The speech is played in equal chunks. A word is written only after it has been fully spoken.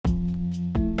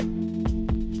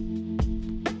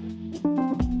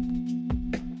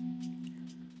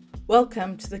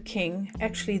Welcome to the King,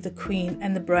 actually the Queen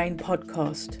and the Brain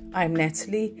podcast. I'm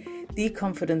Natalie, the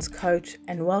confidence coach,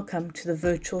 and welcome to the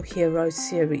Virtual Hero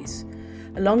series.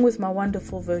 Along with my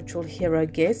wonderful virtual hero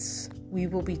guests, we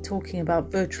will be talking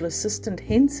about virtual assistant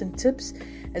hints and tips,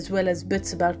 as well as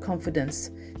bits about confidence.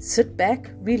 Sit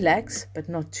back, relax, but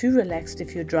not too relaxed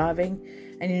if you're driving,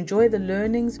 and enjoy the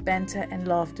learnings, banter, and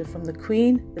laughter from the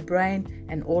Queen, the Brain,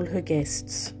 and all her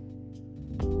guests.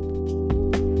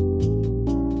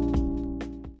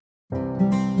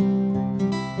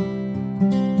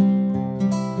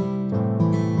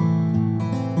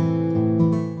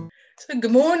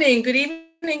 Good morning, good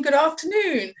evening, good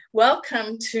afternoon.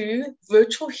 Welcome to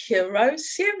Virtual Hero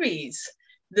series.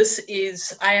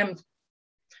 I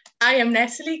am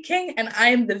Natalie King, and I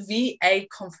am the VA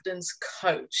Confidence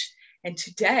Coach. And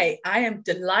today I am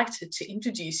delighted to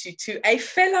introduce you to a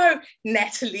fellow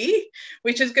Natalie,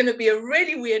 which is going to be a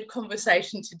really weird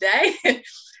conversation today.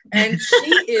 And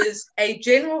she is a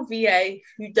general VA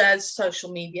who does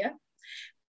social media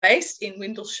based in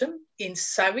Windlesham in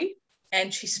Surrey.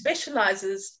 And she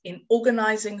specializes in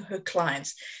organizing her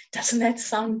clients. Doesn't that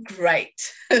sound great?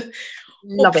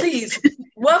 Love it. Please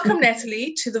welcome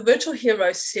Natalie to the Virtual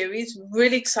Hero series.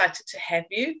 Really excited to have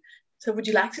you. So would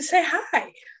you like to say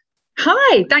hi?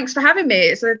 Hi, thanks for having me.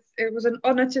 It was an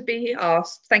honor to be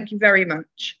asked. Thank you very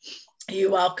much.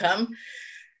 You're welcome.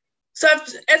 So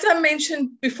as I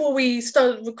mentioned before we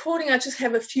started recording, I just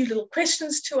have a few little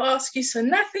questions to ask you. So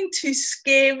nothing too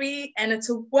scary, and it's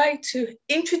a way to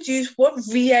introduce what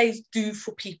VAs do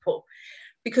for people.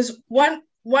 Because one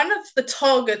of the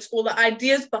targets or the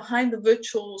ideas behind the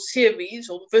virtual series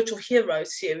or the Virtual Hero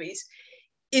series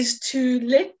is to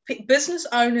let business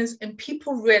owners and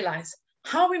people realize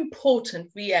how important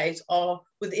VAs are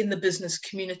within the business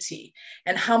community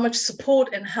and how much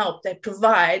support and help they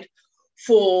provide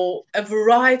for a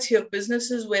variety of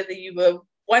businesses, whether you're a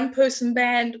one-person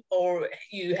band or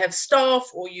you have staff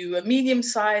or you're a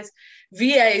medium-sized.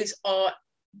 VAs are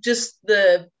just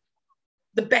the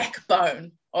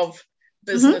backbone of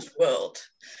business world.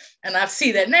 And I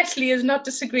see that Natalie is not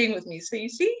disagreeing with me. So you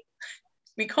see,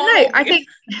 we can't. No,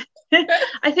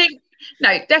 I think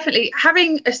no, definitely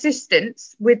having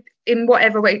assistance in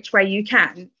whatever which way you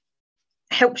can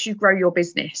helps you grow your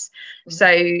business. Mm-hmm.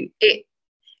 So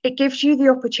it gives you the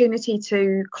opportunity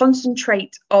to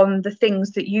concentrate on the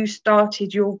things that you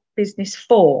started your business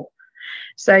for.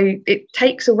 So it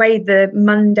takes away the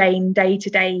mundane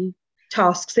day-to-day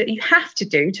tasks that you have to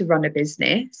do to run a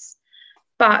business,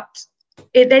 but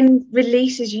it then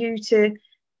releases you to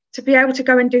be able to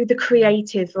go and do the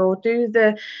creative or do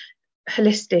the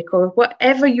holistic or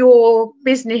whatever your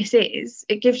business is.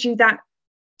 It gives you that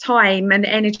time and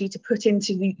energy to put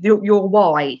into your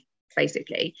why,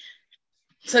 basically.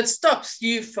 So it stops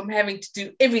you from having to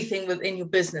do everything within your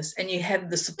business, and you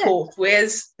have the support. Yeah.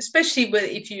 Whereas, especially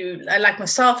if you, like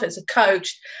myself as a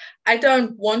coach, I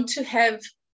don't want to have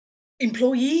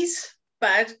employees,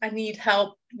 but I need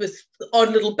help with odd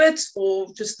little bits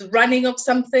or just the running of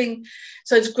something.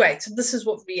 So it's great. So this is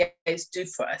what VAs do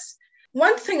for us.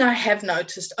 One thing I have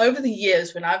noticed over the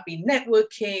years when I've been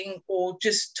networking or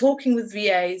just talking with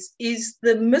VAs is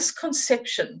the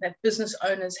misconception that business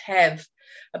owners have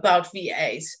about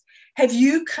VAs. Have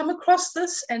you come across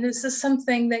this, and is this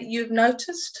something that you've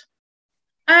noticed?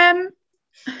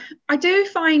 I do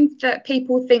find that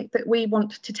people think that we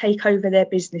want to take over their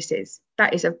businesses.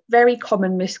 That is a very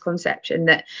common misconception,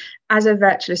 that as a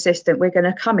virtual assistant, we're going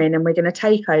to come in and we're going to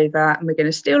take over and we're going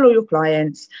to steal all your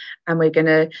clients and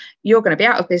you're going to be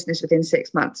out of business within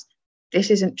 6 months.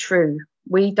 This isn't true.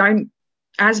 We don't,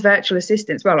 as virtual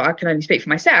assistants, well, I can only speak for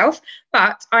myself,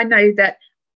 but I know that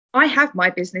I have my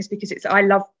business because I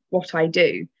love what I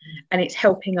do and it's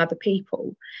helping other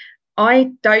people.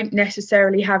 I don't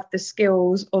necessarily have the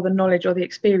skills or the knowledge or the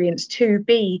experience to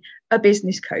be a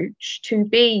business coach, to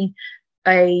be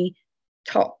a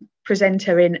top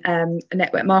presenter in a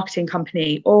network marketing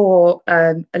company or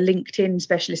a LinkedIn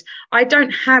specialist. I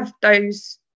don't have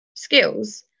those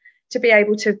skills to be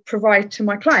able to provide to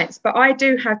my clients, but I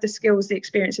do have the skills, the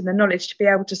experience and the knowledge to be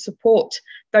able to support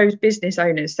those business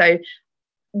owners. So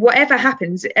whatever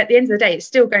happens, at the end of the day, it's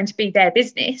still going to be their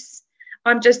business.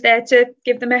 I'm just there to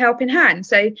give them a helping hand.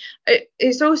 So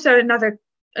it's also another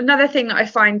thing that I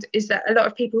find is that a lot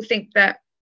of people think that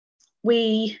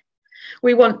we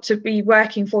want to be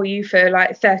working for you for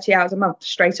like 30 hours a month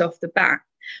straight off the bat,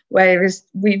 whereas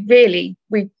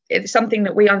it's something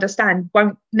that we understand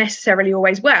won't necessarily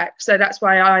always work. So that's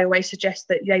why I always suggest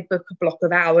that they book a block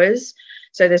of hours.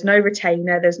 So there's no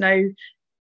retainer, there's no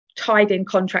tied in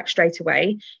contract straight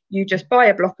away. You just buy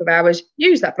a block of hours,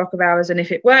 use that block of hours, and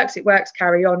if it works,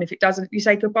 carry on. If it doesn't, you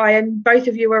say goodbye, and both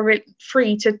of you are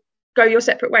free to go your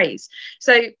separate ways.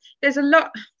 So there's a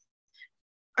lot.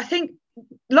 I think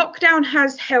lockdown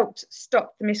has helped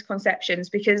stop the misconceptions,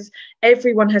 because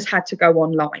everyone has had to go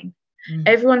online.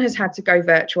 Everyone has had to go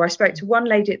virtual. I spoke to one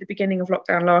lady at the beginning of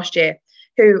lockdown last year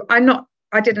who I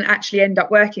didn't actually end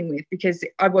up working with because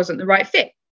I wasn't the right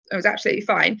fit. It was absolutely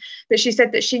fine. But she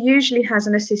said that she usually has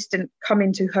an assistant come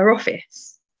into her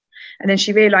office. And then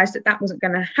she realised that that wasn't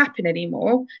going to happen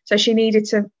anymore. So she needed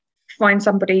to find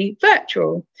somebody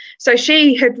virtual. So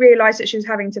she had realised that she was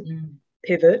having to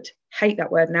pivot. Hate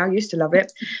that word now, used to love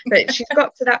it. But she's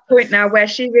got to that point now where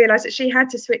she realised that she had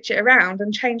to switch it around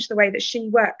and change the way that she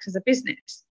works as a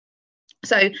business.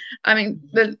 So, I mean,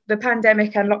 the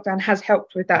pandemic and lockdown has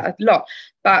helped with that a lot.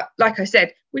 But like I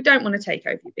said, we don't want to take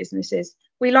over your businesses.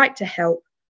 We like to help.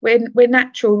 We're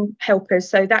natural helpers.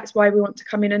 So that's why we want to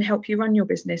come in and help you run your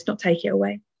business, not take it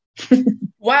away.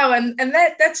 Wow. And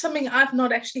that's something I've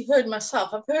not actually heard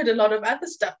myself. I've heard a lot of other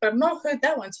stuff, but I've not heard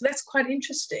that one. So that's quite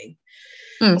interesting.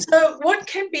 So what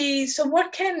can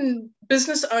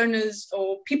business owners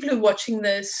or people who are watching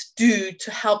this do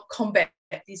to help combat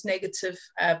these negative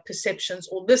perceptions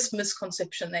or this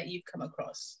misconception that you've come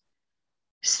across?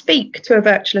 Speak to a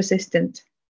virtual assistant.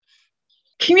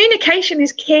 Communication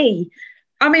is key.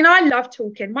 I mean, I love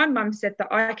talking. My mum said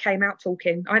that I came out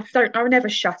talking. I will never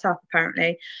shut up,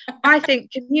 apparently. I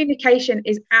think communication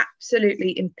is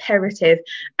absolutely imperative.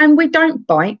 And we don't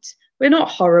bite. We're not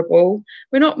horrible.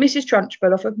 We're not Mrs.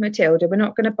 Trunchbull off of Matilda. We're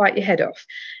not going to bite your head off.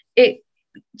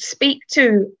 Speak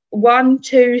to 1,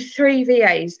 2, 3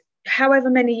 VAs, however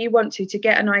many you want to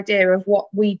get an idea of what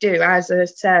we do as a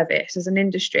service, as an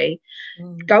industry.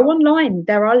 Go online.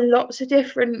 There are lots of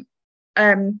different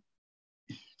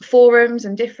forums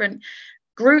and different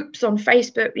groups on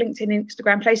Facebook, LinkedIn,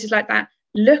 Instagram, places like that.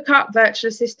 Look up virtual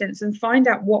assistants and find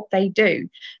out what they do.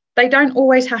 They don't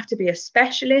always have to be a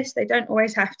specialist. They don't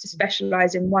always have to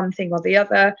specialize in one thing or the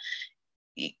other.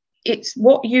 It's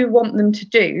what you want them to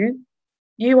do.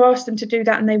 You ask them to do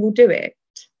that and they will do it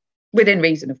within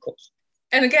reason, of course.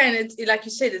 And again, it's like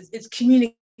you said, it's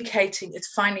communicating.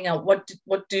 It's finding out what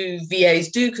do VAs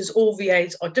do, because all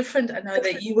VAs are different. I know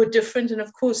that you were different, and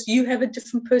of course you have a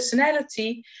different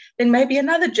personality than maybe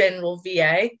another general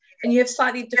VA, and you have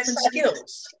slightly different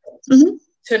skills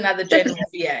to another general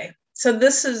VA. So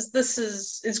this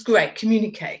is great.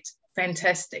 Communicate.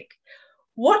 Fantastic.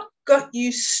 What got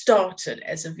you started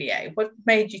as a VA? What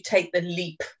made you take the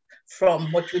leap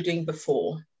from what you were doing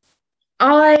before?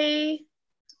 Ever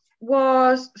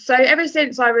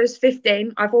since I was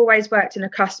 15, I've always worked in a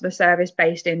customer service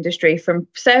based industry, from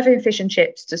serving fish and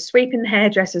chips to sweeping the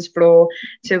hairdresser's floor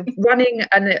to running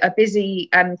a busy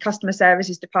customer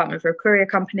services department for a courier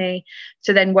company,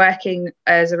 to then working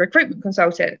as a recruitment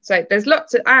consultant. So there's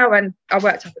lots of and I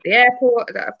worked up at the airport.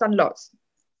 I've done lots.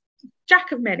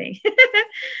 Jack of many.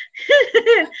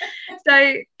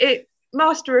 So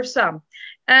master of some.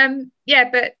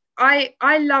 But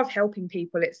I love helping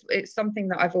people. It's something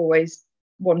that I've always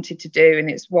wanted to do, and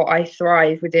it's what I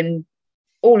thrive within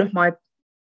all of my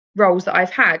roles that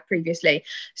I've had previously.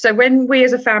 So when we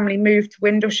as a family moved to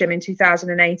Windlesham in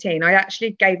 2018, I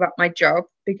actually gave up my job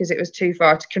because it was too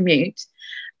far to commute,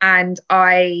 and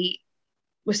I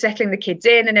was settling the kids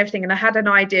in and everything, and I had an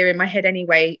idea in my head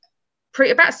anyway.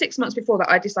 About 6 months before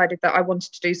that, I decided that I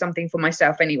wanted to do something for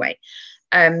myself anyway.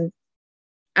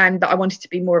 And that I wanted to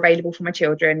be more available for my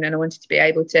children, and I wanted to be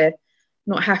able to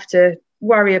not have to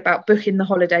worry about booking the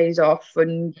holidays off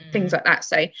and things like that.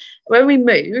 So when we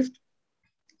moved,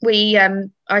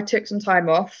 I took some time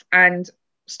off and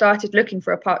started looking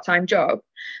for a part-time job,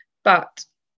 but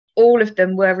all of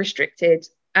them were restricted.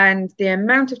 And the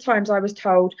amount of times I was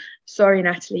told, sorry,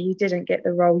 Natalie, you didn't get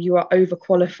the role, you are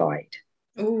overqualified.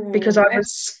 Ooh, because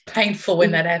that's painful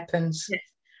when that happens. Yes.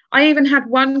 I even had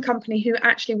one company who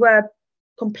actually were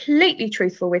completely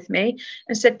truthful with me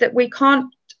and said that we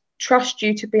can't trust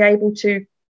you to be able to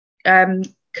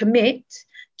commit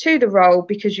to the role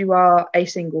because you are a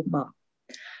single mum.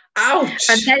 Ouch.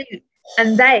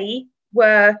 And they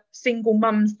were single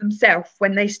mums themselves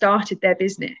when they started their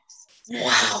business.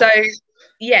 Wow. So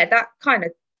yeah, that kind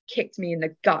of kicked me in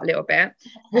the gut a little bit,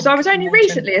 because I was only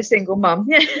recently a single mum.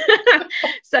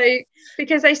 So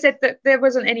because they said that there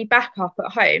wasn't any backup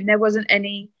at home, there wasn't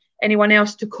anyone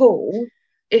else to call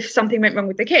if something went wrong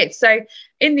with the kids. So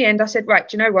in the end I said, right,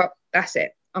 do you know what, that's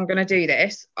it, I'm going to do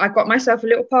this. I got myself a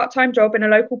little part-time job in a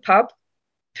local pub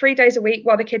 3 days a week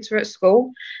while the kids were at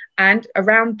school, and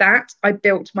around that I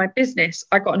built my business.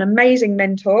 I got an amazing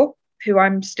mentor who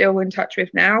I'm still in touch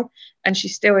with now, and she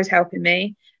still is helping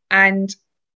me. And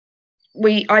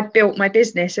I built my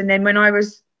business, and then when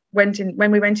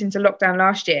we went into lockdown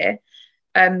last year,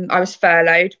 I was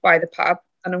furloughed by the pub,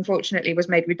 and unfortunately was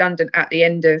made redundant at the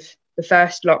end of the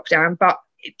first lockdown. But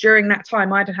during that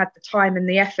time, I'd had the time and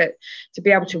the effort to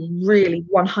be able to really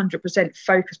 100%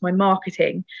 focus my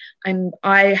marketing, and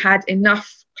I had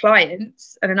enough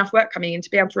clients and enough work coming in to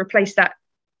be able to replace that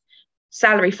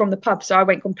salary from the pub. So I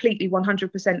went completely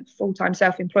 100% full-time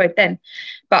self-employed then,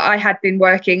 but I had been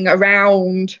working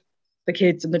around the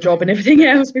kids and the job and everything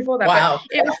else before that. Wow.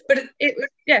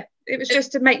 It was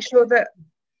just to make sure that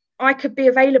I could be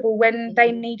available when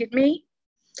they needed me.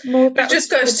 It just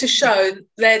goes to show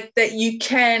that you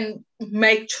can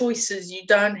make choices. You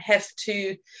don't have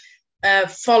to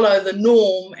follow the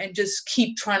norm and just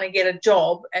keep trying to get a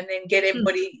job and then get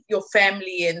everybody, your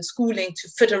family and schooling to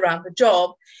fit around the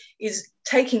job. Is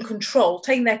taking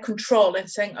that control and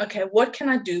saying, okay, what can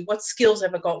I do? What skills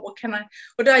have I got? What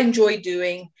do I enjoy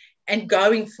doing? And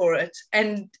going for it.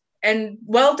 And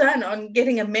well done on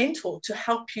getting a mentor to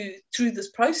help you through this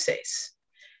process.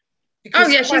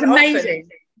 Because she's amazing.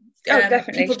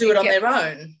 Definitely. People do it on their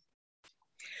own.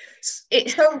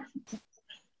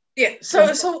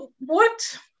 So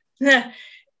what? I'm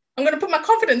going to put my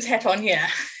confidence hat on here.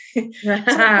 So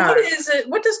what is it?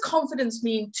 What does confidence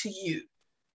mean to you?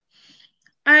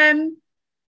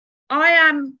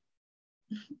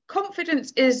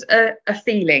 Confidence is a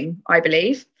feeling, I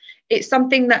believe. It's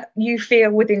something that you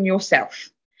feel within yourself,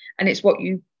 and it's what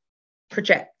you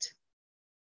project.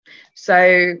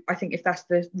 So I think if that's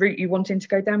the route you wanting to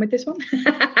go down with this one.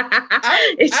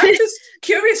 I'm just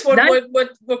curious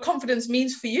what confidence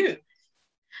means for you.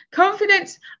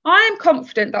 Confidence, I am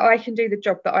confident that I can do the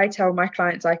job that I tell my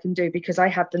clients I can do, because I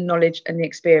have the knowledge and the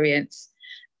experience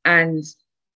and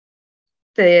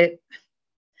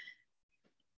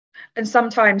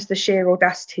sometimes the sheer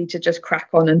audacity to just crack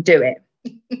on and do it.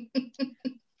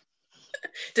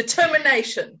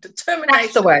 Determination. That's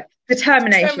the word.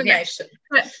 Determination. Yes.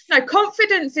 But no,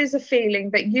 confidence is a feeling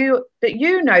that you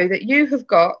know that you have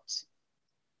got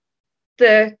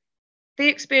the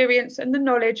experience and the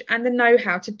knowledge and the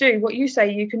know-how to do what you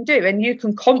say you can do, and you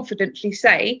can confidently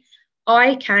say,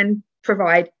 I can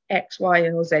provide X, Y,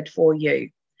 or Z for you.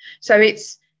 So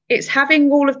it's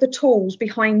having all of the tools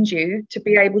behind you to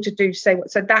be able to do so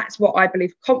that's what I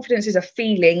believe. Confidence is a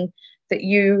feeling that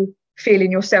you feel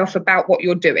in yourself about what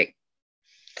you're doing.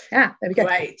 Yeah, there we go.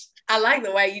 Great. I like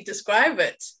the way you describe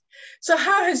it. So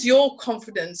how has your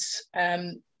confidence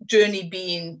journey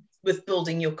been with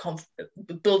building your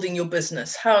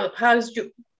business?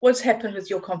 What's happened with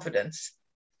your confidence?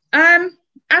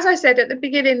 As I said at the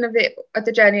beginning of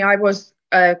the journey, I was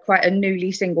quite a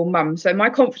newly single mum, so my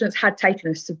confidence had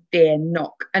taken a severe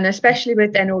knock, and especially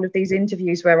with then all of these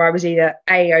interviews where I was either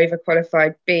A,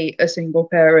 overqualified, B, a single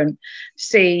parent,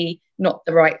 C, not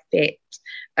the right fit,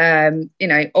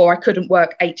 or I couldn't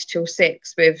work 8 till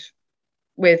 6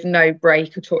 with no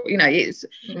break at all.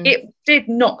 It did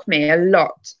knock me a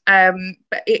lot,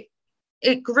 but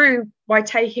it grew by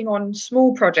taking on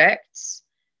small projects,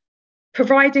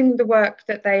 providing the work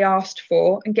that they asked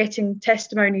for, and getting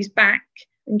testimonies back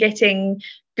and getting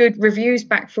good reviews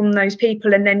back from those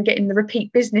people, and then getting the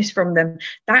repeat business from them.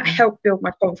 That helped build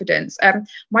my confidence.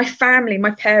 My family,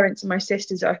 my parents and my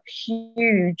sisters are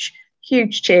huge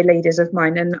cheerleaders of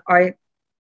mine, and I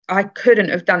couldn't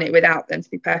have done it without them, to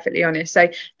be perfectly honest. So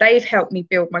they've helped me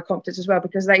build my confidence as well,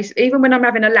 because even when I'm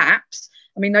having a lapse,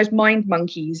 I mean, those mind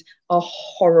monkeys are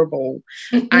horrible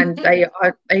and they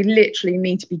literally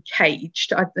need to be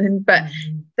caged.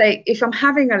 If I'm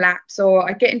having a lapse, or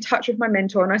I get in touch with my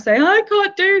mentor and I say, I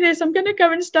can't do this, I'm going to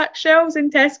go and stack shelves in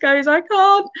Tesco's, I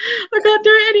can't do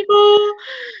it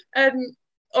anymore.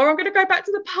 Or I'm going to go back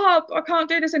to the pub, I can't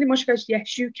do this anymore. She goes,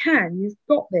 yes, you can. You've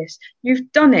got this.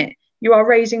 You've done it. You are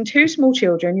raising 2 small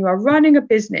children. You are running a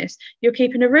business. You're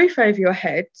keeping a roof over your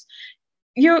heads.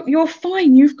 You're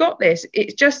fine. You've got this.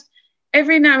 It's just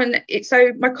every now and then.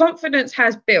 So my confidence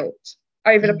has built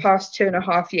over the past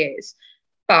 2.5 years,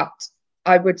 but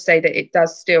I would say that it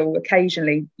does still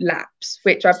occasionally lapse,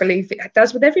 which I believe it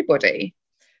does with everybody.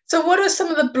 So what are some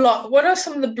of the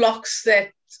blocks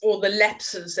or the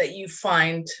lapses that you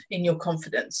find in your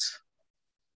confidence?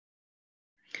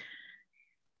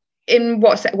 In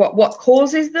what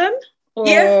causes them? Or...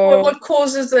 Yeah, what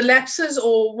causes the lapses,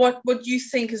 or what you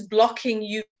think is blocking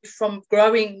you from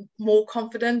growing more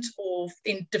confident, or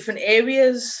in different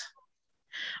areas?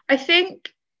 I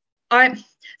think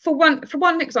for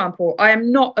one example, I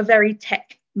am not a very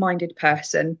tech-minded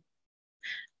person.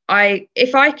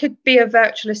 If I could be a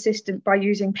virtual assistant by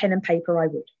using pen and paper, I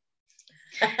would.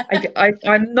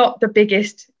 I'm not the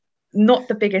biggest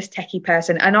techie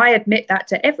person, and I admit that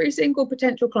to every single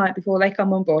potential client before they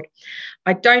come on board.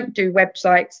 I don't do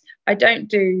websites. I don't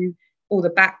do all the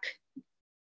back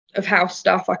of house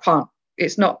stuff. I can't.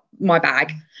 It's not my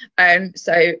bag.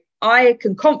 So I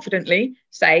can confidently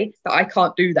say that I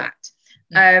can't do that.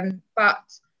 But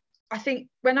I think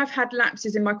when I've had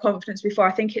lapses in my confidence before,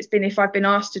 I think it's been if I've been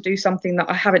asked to do something that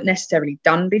I haven't necessarily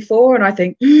done before, and I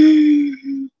think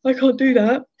I can't do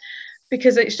that,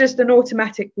 because it's just an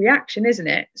automatic reaction, isn't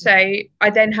it? So I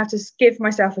then have to give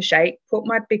myself a shake, put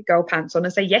my big girl pants on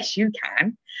and say, yes, you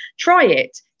can. Try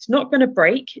it. It's not going to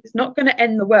break. It's not going to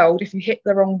end the world if you hit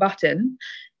the wrong button.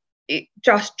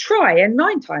 Just try, and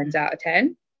 9 times out of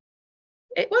 10,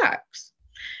 it works.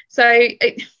 So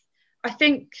I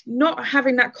think not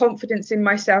having that confidence in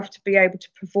myself to be able to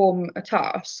perform a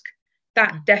task,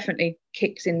 that definitely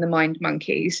kicks in the mind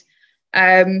monkeys.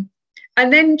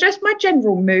 And then just my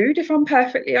general mood, if I'm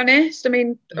perfectly honest. I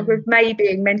mean, with May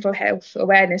being Mental Health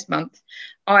Awareness Month,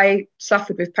 I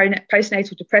suffered with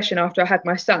postnatal depression after I had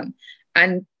my son,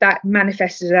 and that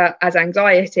manifested as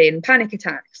anxiety and panic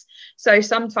attacks. So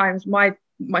sometimes my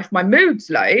mood's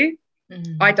low.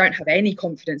 I don't have any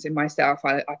confidence in myself.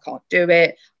 I can't do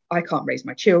it. I can't raise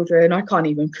my children. I can't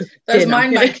even cook a dinner. Those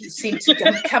mind monkeys seem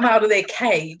to come out of their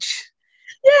cage.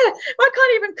 Yeah, I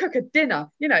can't even cook a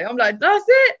dinner. I'm like, that's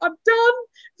it, I'm done.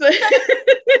 So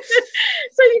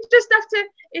you just have to,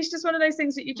 it's just one of those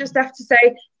things that you just have to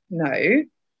say, no,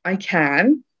 I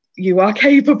can, you are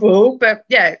capable. But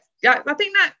yeah, I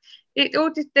think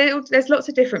that there's lots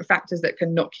of different factors that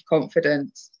can knock your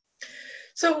confidence.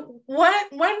 So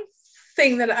one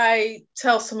thing that I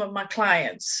tell some of my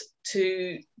clients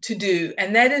to do,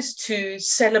 and that is to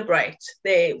celebrate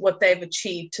what they've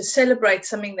achieved, to celebrate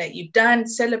something that you've done,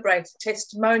 celebrate a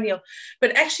testimonial,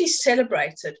 but actually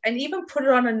celebrate it, and even put it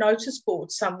on a notice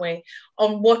board somewhere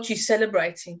on what you're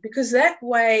celebrating, because that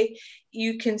way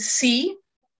you can see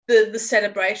the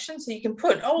celebration. So you can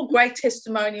put, great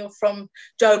testimonial from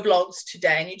Joe Blogs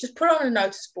today, and you just put it on a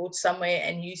notice board somewhere,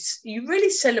 and you really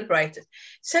celebrate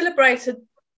it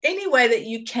any way that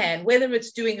you can, whether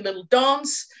it's doing a little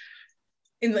dance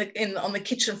on the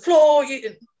kitchen floor,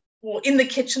 or in the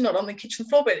kitchen, not on the kitchen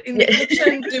floor, but in the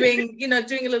kitchen,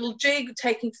 doing a little jig,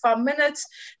 taking 5 minutes,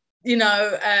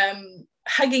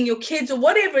 hugging your kids, or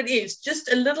whatever it is,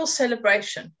 just a little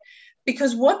celebration.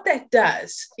 Because what that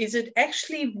does is it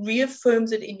actually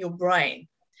reaffirms it in your brain,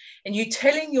 and you're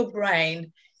telling your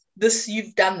brain,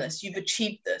 you've done this, you've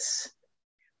achieved this.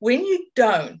 When you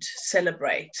don't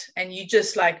celebrate and you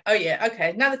just like, oh yeah, okay,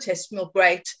 another testimonial,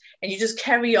 great, and you just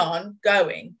carry on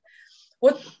going,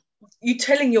 what you're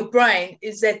telling your brain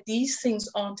is that these things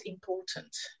aren't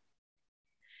important.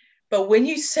 But when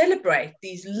you celebrate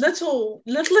these little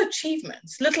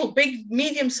achievements, little, big,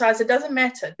 medium size, it doesn't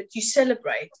matter, but you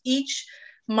celebrate each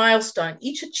milestone,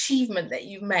 each achievement that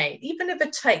you've made, even if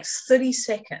it takes 30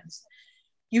 seconds,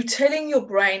 you're telling your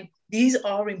brain these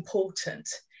are important.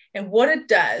 And what it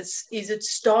does is it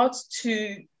starts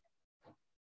to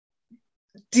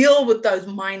deal with those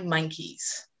mind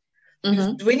monkeys.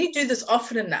 Mm-hmm. When you do this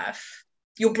often enough,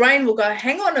 your brain will go,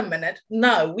 hang on a minute.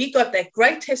 No, we got that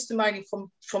great testimony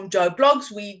from Joe Blogs.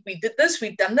 We did this,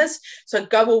 we've done this. So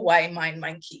go away, mind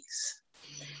monkeys.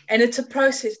 And it's a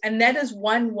process. And that is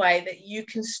one way that you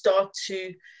can start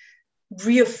to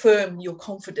reaffirm your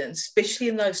confidence, especially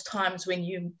in those times when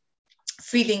you're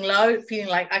feeling low, feeling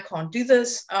like I can't do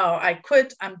this. Oh, I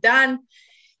quit, I'm done.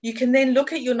 You can then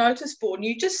look at your notice board and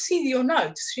you just see your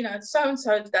notes,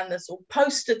 so-and-so has done this, or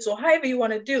Post-its, or however you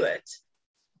want to do it.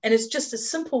 And it's just a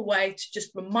simple way to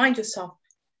just remind yourself,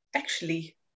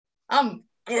 actually, I'm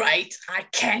great, I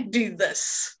can do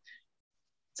this.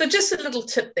 So just a little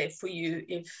tip there for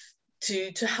you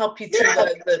to help you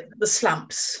through the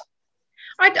slumps.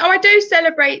 I do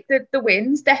celebrate the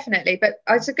wins, definitely, but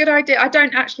it's a good idea. I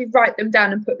don't actually write them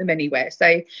down and put them anywhere.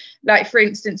 So, like, for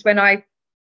instance, like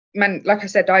I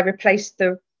said, I replaced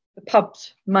the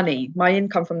pub's money, my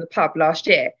income from the pub last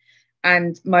year.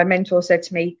 And my mentor said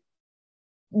to me,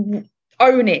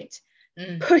 own it,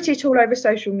 put it all over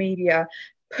social media,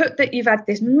 put that you've had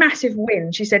this massive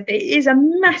win. She said, it is a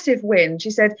massive win.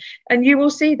 She said, and you will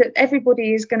see that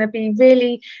everybody is going to be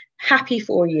really happy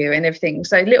for you and everything.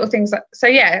 So little things like, so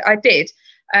yeah, I did.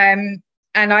 And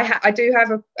I do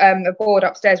have a board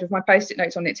upstairs with my Post-it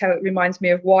notes on it. It reminds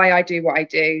me of why I do what I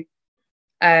do.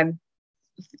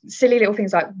 Silly little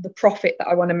things like the profit that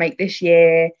I want to make this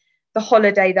year, the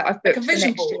holiday that I've booked for next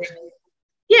year.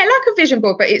 Yeah, like a vision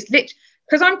board, but it's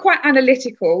because I'm quite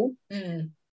analytical.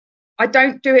 I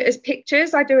don't do it as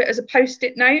pictures. I do it as a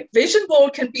post-it note. Vision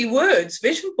board can be words.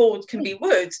 Vision board can be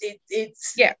words.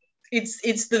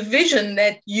 It's the vision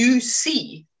that you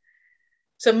see.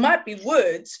 So it might be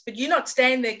words, but you're not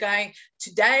standing there going,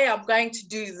 today I'm going to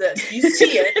do this. You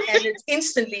see it and it's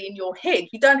instantly in your head.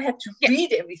 You don't have to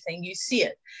read everything, you see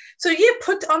it. So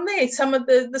put on there some of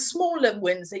the smaller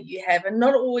wins that you have and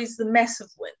not always the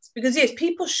massive wins. Because yes,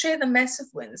 people share the massive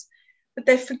wins, but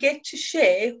they forget to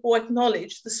share or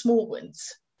acknowledge the small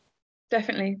wins.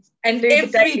 Definitely. And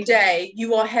every day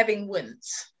you are having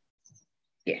wins.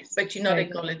 Yes. But you're not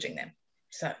acknowledging them.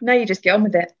 So no, you just get on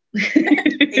with it.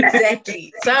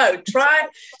 Exactly. So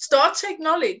start to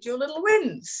acknowledge your little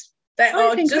wins. They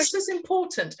are just as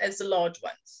important as the large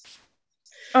ones.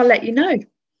 I'll let you know.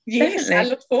 Yes, definitely. I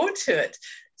look forward to it.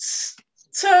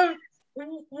 So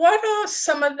what are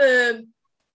some of the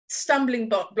stumbling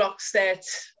blocks that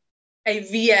a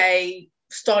VA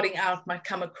starting out might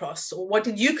come across, or what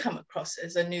did you come across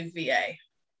as a new VA?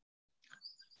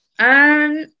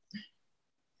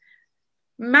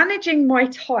 Managing my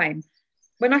time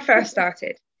when I first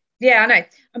started. Yeah, I know.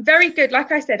 I'm very good.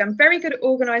 Like I said, I'm very good at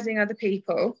organising other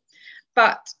people,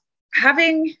 but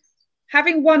having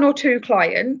one or two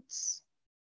clients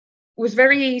was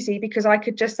very easy because I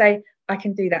could just say, I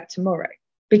can do that tomorrow,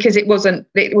 because it wasn't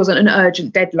an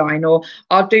urgent deadline, or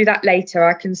I'll do that later.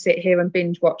 I can sit here and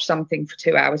binge watch something for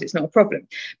 2 hours. It's not a problem.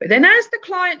 But then as the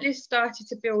client list started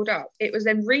to build up, it was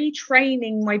then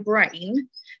retraining my brain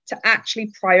to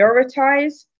actually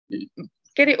prioritize,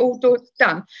 get it all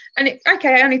done. And it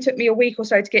only took me a week or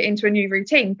so to get into a new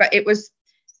routine, but it was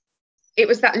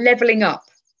that leveling up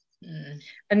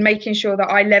and making sure that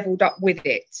I leveled up with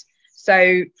it.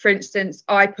 So for instance,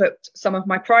 I put some of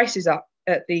my prices up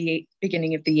at the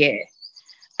beginning of the year,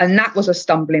 and that was a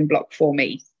stumbling block for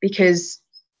me because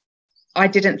I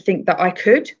didn't think that I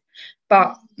could.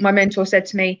 But my mentor said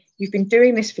to me, you've been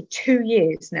doing this for 2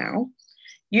 years now.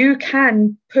 You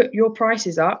can put your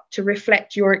prices up to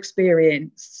reflect your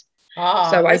experience.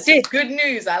 So I did. Good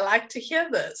news. I like to hear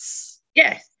this.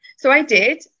 Yes. So I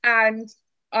did. And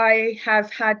I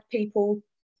have had people,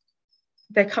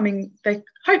 they're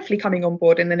hopefully coming on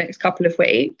board in the next couple of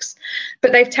weeks,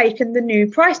 but they've taken the new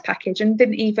price package and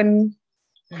didn't even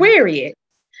query it.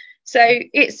 So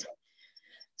it's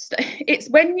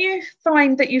when you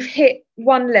find that you've hit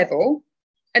one level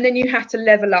and then you have to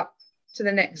level up to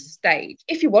the next stage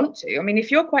if you want to. I mean,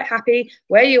 if you're quite happy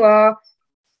where you are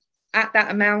at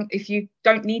that amount, if you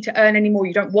don't need to earn anymore,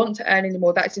 you don't want to earn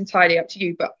anymore, that's entirely up to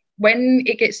you. But when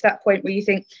it gets to that point where you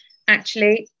think,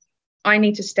 actually, I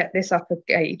need to step this up a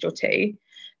gauge or two,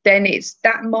 then it's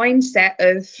that mindset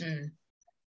of,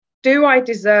 do I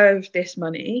deserve this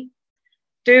money?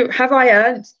 Have I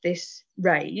earned this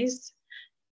raise?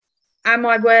 Am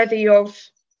I worthy of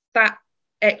that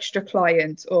extra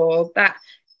client or that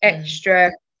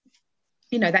extra,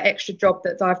 that extra job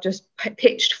that I've just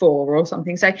pitched for or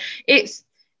something? So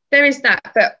there is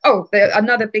that. But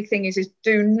another big thing is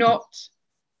do not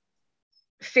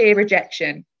fear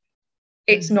rejection.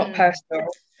 It's not personal.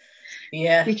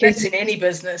 Yeah, because that's in any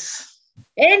business.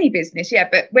 Yeah.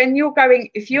 But when you're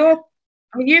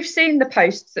you've seen the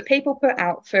posts that people put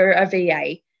out for a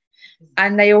VA,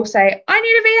 and they all say, I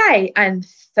need a VA, and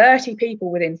 30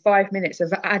 people within 5 minutes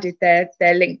have added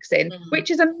their links in,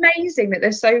 which is amazing that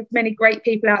there's so many great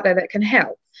people out there that can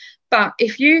help. But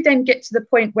if you then get to the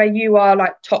point where you are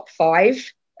like top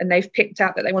 5 and they've picked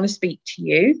out that they want to speak to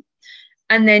you,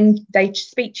 and then they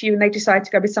speak to you and they decide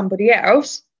to go with somebody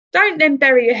else, don't then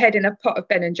bury your head in a pot of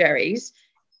Ben and Jerry's.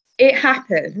 It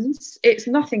happens. It's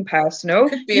nothing personal.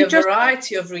 Could be a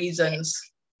variety of reasons.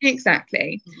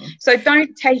 Exactly. So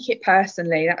don't take it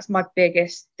personally. That's my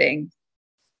biggest thing.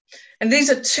 And these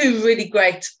are 2 really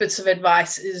great bits of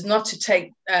advice, is not to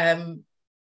take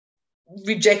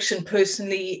rejection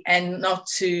personally and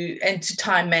to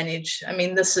time manage. I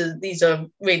mean, these are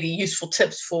really useful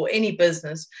tips for any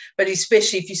business, but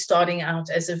especially if you're starting out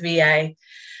as a VA. Definitely.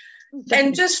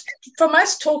 And just from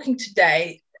us talking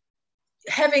today,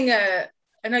 having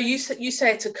I know you say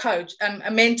it's a coach,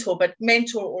 a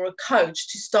mentor or a coach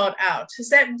to start out, has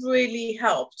that really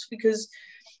helped? Because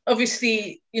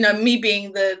obviously, me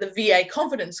being the VA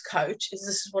confidence coach, this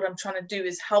is what I'm trying to do,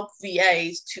 is help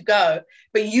VAs to go.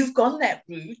 But you've gone that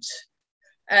route.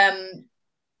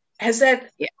 Has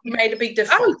that made a big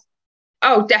difference?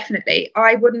 Oh, definitely.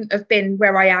 I wouldn't have been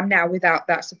where I am now without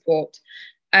that support.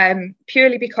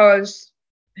 Purely because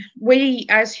we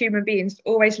as human beings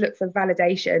always look for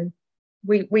validation.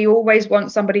 We always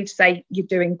want somebody to say you're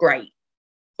doing great,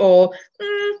 or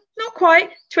not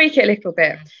quite, tweak it a little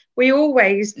bit. We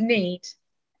always need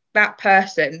that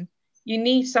person. You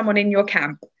need someone in your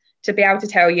camp to be able to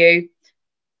tell you,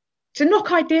 to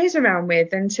knock ideas around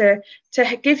with, and to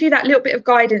give you that little bit of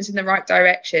guidance in the right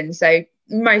direction. So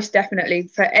most definitely,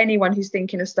 for anyone who's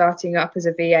thinking of starting up as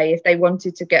a VA, if they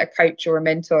wanted to get a coach or a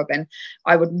mentor, then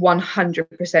I would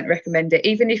 100% recommend it.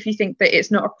 Even if you think that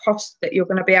it's not a cost that you're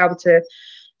going to be able to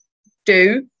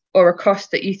do, or a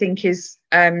cost that you think is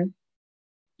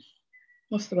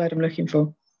what's the word I'm looking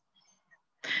for?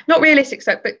 Not realistic,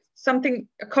 so, but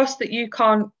a cost that you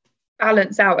can't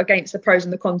balance out against the pros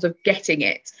and the cons of getting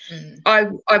it. I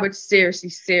would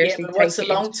seriously but what's the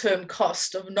long-term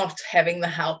cost of not having the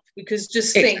help? Because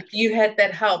just think, you had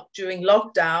that help during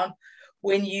lockdown,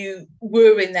 when you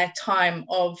were in that time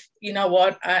of, you know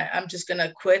what, I'm just going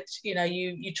to quit. You know,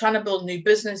 you're trying to build a new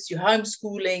business, you're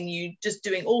homeschooling, you just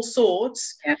doing all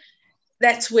sorts.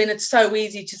 That's when it's so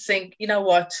easy to think, you know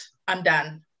what, I'm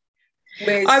done.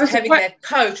 Whereas having that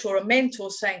coach or a mentor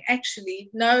saying,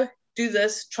 actually, no, do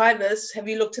this, try this, have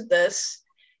you looked at this?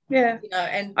 Yeah. You know,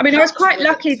 and I mean, I was quite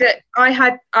lucky that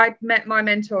I'd met my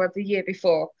mentor the year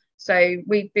before. So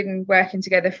we'd been working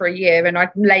together for a year, and I'd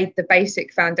laid the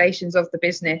basic foundations of the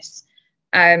business.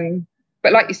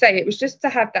 But like you say, it was just to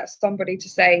have that somebody to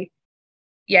say,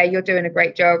 yeah, you're doing a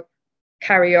great job,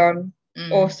 carry on.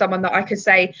 Or someone that I could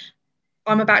say,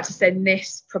 I'm about to send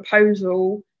this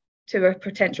proposal to a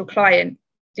potential client.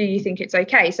 Do you think it's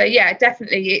okay? So yeah,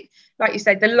 definitely, like you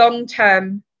said, the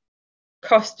long-term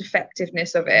cost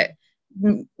effectiveness of it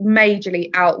majorly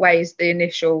outweighs the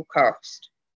initial cost.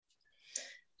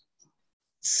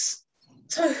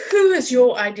 So who is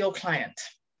your ideal client?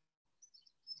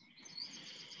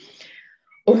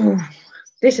 Oh,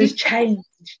 this has changed.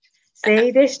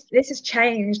 See, this has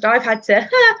changed. I've had to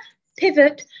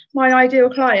pivot my ideal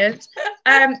client.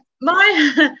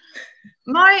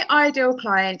 My ideal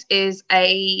client is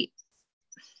a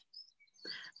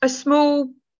small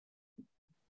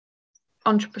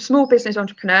business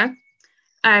entrepreneur,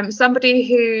 somebody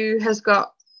who has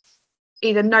got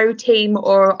either no team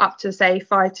or up to say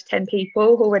 5 to 10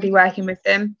 people already working with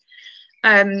them.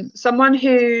 Someone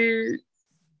who,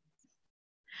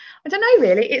 I don't know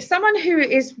really, it's someone who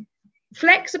is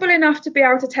flexible enough to be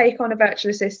able to take on a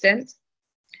virtual assistant,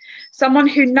 someone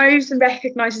who knows and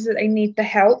recognises that they need the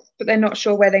help, but they're not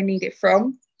sure where they need it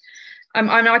from.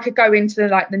 I could go into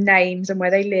the names and where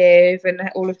they live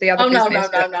and all of the other business.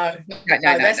 No.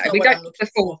 We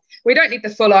don't need the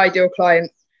full ideal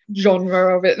client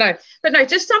genre of it. No,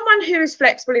 just someone who is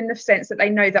flexible in the sense that they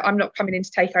know that I'm not coming in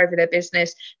to take over their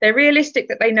business. They're realistic,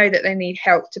 that they know that they need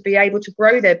help to be able to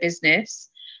grow their business,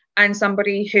 and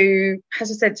somebody who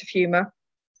has a sense of humour,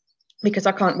 because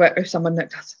I can't work with someone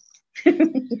that does.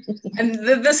 And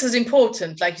this is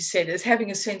important, like you said, is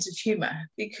having a sense of humour,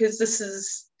 because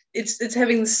it's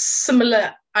having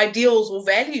similar ideals or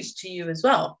values to you as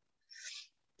well.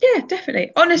 Yeah,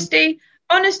 definitely. Honesty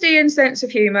and sense of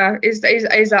humour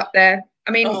is up there.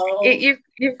 I mean,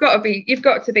 you've got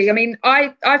to be. I mean,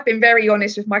 I've been very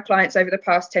honest with my clients over the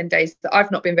past 10 days that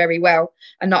I've not been very well,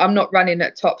 and that I'm not running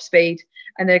at top speed,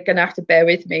 and they're going to have to bear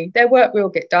with me. Their work will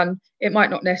get done. It might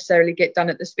not necessarily get done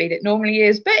at the speed it normally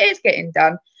is, but it's getting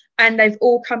done. And they've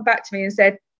all come back to me and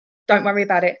said, don't worry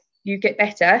about it. You get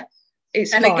better.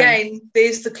 It's fine. Again,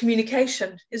 there's the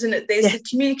communication, isn't it? There's the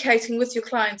communicating with your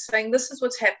clients, saying, this is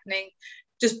what's happening.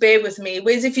 Just bear with me.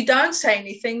 Whereas if you don't say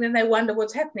anything, then they wonder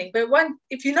what's happening. But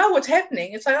if you know what's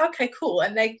happening, it's like, okay, cool.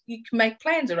 And you can make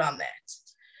plans around that.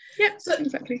 Yeah,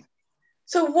 exactly.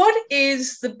 So what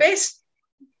is the best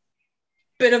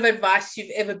bit of advice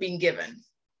you've ever been given?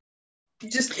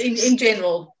 Just in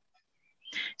general.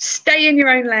 Stay in your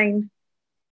own lane.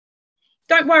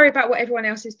 Don't worry about what everyone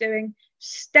else is doing.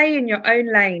 Stay in your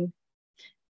own lane.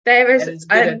 That is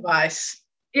good advice.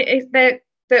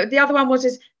 The other one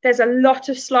was there's a lot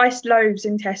of sliced loaves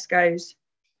in Tesco's.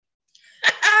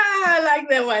 I like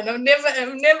that one. I've never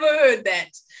heard that.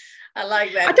 I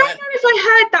like that. I don't know if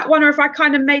I heard that one or if I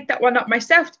kind of made that one up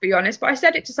myself, to be honest, but I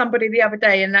said it to somebody the other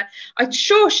day, and I'm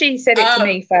sure she said it to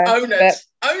me first. Own it.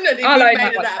 Own it if you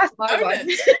made it up. That's my one.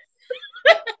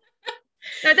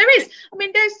 No, there is. I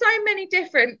mean, there's so many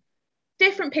different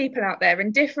people out there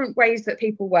and different ways that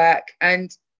people work,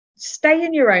 and stay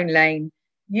in your own lane.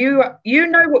 You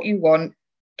know what you want.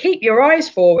 Keep your eyes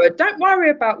forward. Don't worry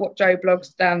about what Joe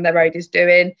Blogs down the road is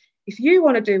doing. If you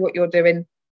want to do what you're doing,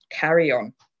 carry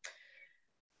on.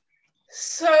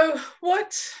 So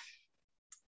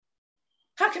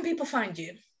how can people find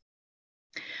you?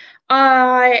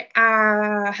 I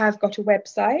have got a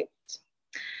website.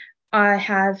 I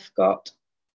have got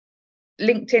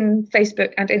LinkedIn,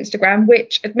 Facebook and Instagram,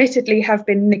 which admittedly have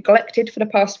been neglected for the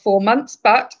past 4 months,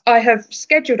 but I have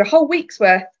scheduled a whole week's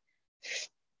worth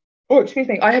excuse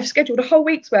me, I have scheduled a whole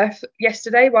week's worth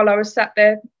yesterday while I was sat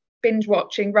there binge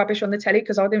watching rubbish on the telly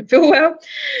because I didn't feel well,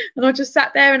 and I just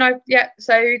sat there and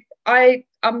so I'm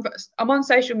on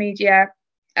social media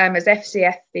as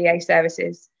FCF VA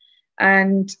Services,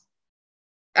 and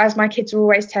as my kids are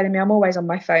always telling me, I'm always on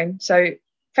my phone, so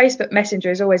Facebook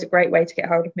Messenger is always a great way to get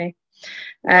hold of me.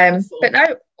 But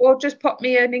no, or just pop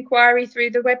me an inquiry through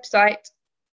the website.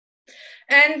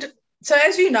 And so,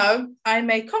 as you know, I'm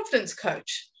a confidence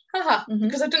coach.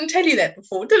 Because I didn't tell you that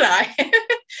before, did I?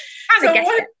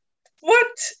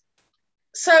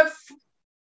 So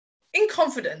in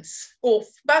confidence, or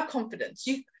about confidence,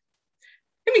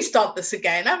 let me start this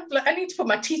again. I need to put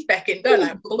my teeth back in, don't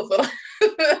I?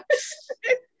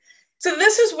 So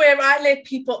this is where I let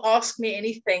people ask me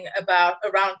anything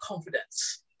around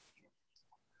confidence.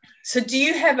 So do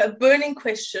you have a burning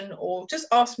question, or just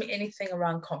ask me anything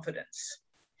around confidence?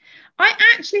 I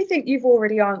actually think you've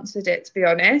already answered it, to be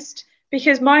honest,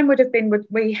 because mine would have been,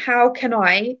 how can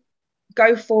I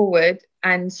go forward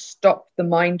and stop the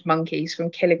mind monkeys from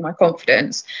killing my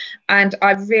confidence? And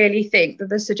I really think that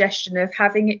the suggestion of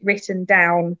having it written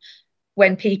down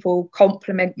when people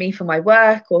compliment me for my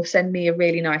work or send me a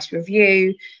really nice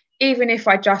review, even if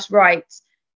I just write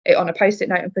it on a post-it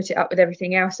note and put it up with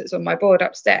everything else that's on my board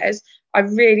upstairs, I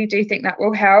really do think that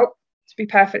will help, to be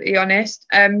perfectly honest.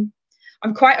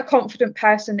 I'm quite a confident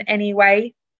person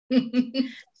anyway.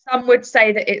 Some would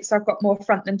say that I've got more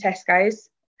front than Tesco's,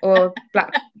 or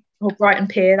Brighton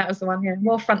Pier. That was the one here.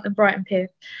 More front than Brighton Pier.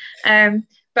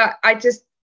 But I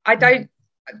don't.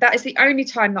 That is the only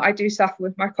time that I do suffer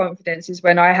with my confidence, is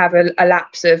when I have a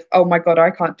lapse of, oh my God, I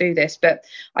can't do this. But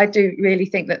I do really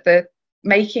think that the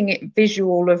making it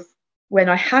visual of when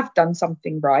I have done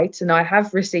something right and I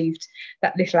have received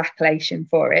that little accolation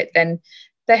for it, then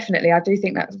definitely I do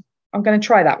think that I'm going to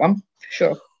try that one for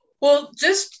sure. Well,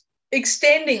 just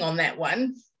extending on that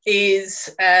one is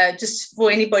just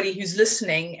for anybody who's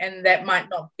listening, and that might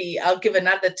not be, I'll give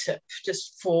another tip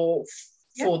just for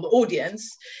the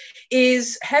audience,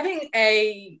 is having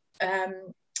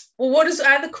what is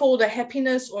either called a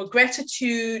happiness or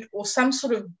gratitude or some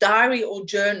sort of diary or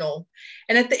journal.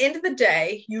 And at the end of the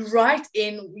day, you write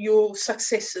in your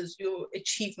successes, your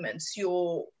achievements,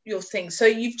 your things. So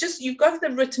you've got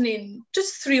them written in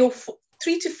just 3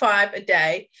 to 5 a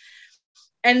day.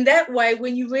 And that way,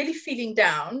 when you're really feeling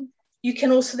down, you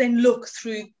can also then look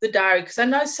through the diary. Because I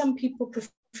know some people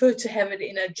prefer to have it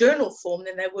in a journal form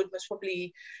than they would most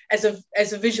probably as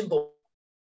a vision board.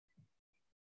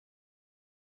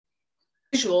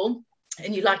 Visual,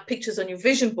 and you like pictures on your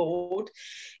vision board,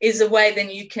 is a way then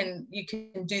you can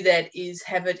do that, is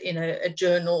have it in a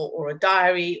journal or a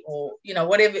diary or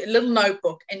whatever, a little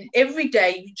notebook, and every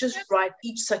day you just write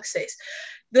each success.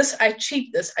 This, I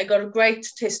achieved this, I got a great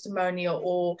testimonial,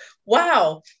 or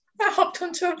wow, I hopped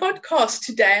onto a podcast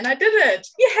today and I did it,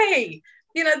 yay.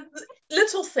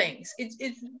 Little things.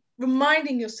 It's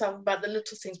reminding yourself about the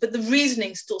little things, but the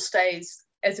reasoning still stays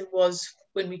as it was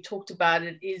when we talked about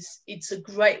it. It's a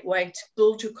great way to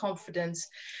build your confidence,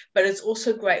 but it's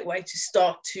also a great way to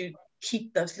start to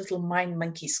keep those little mind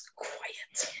monkeys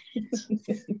quiet.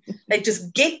 They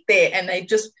just get there and they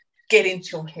just get into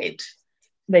your head.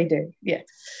 They do, yeah.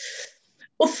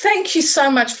 Well, thank you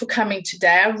so much for coming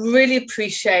today. I really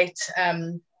appreciate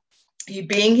you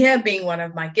being here, being one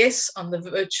of my guests on the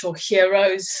Virtual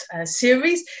Heroes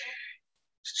series,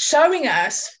 showing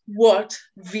us what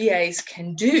VAs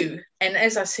can do. And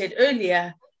as I said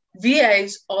earlier,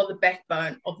 VAs are the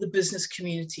backbone of the business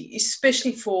community,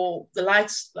 especially for the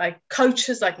likes like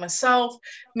coaches like myself,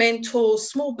 mentors,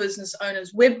 small business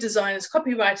owners, web designers,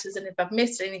 copywriters. And if I've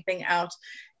missed anything out,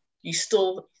 you're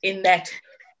still in that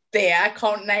there. I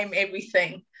can't name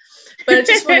everything. But I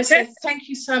just want to say thank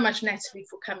you so much, Natalie,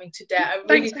 for coming today. I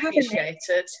really appreciate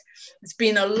it. It's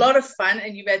been a lot of fun,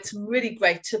 and you've had some really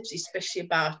great tips, especially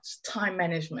about time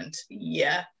management.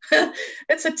 Yeah,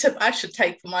 that's a tip I should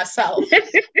take for myself.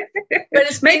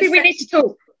 But maybe we need to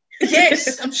talk.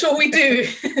 Yes, I'm sure we do.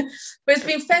 But it's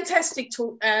been fantastic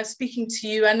speaking to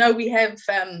you. I know we have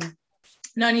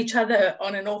known each other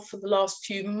on and off for the last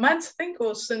few months, I think,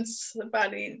 or since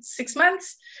about 6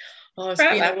 months. Oh, it's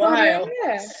been a while.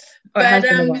 Yeah. But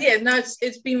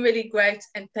it's been really great,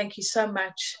 and thank you so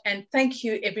much. And thank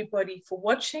you everybody for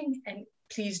watching, and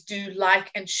please do like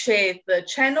and share the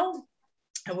channel.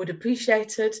 I would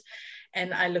appreciate it,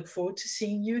 and I look forward to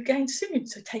seeing you again soon.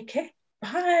 So take care.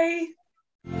 Bye.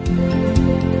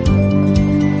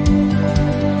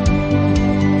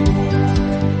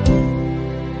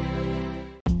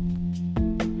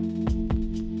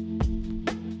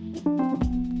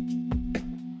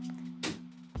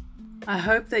 I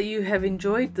hope that you have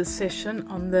enjoyed this session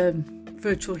on the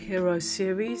Virtual Hero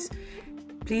series.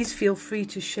 Please feel free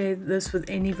to share this with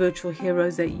any virtual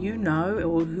heroes that you know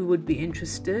or who would be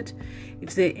interested.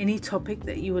 If there's any topic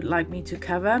that you would like me to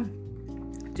cover,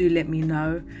 do let me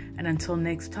know. And until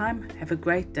next time, have a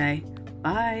great day.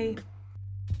 Bye.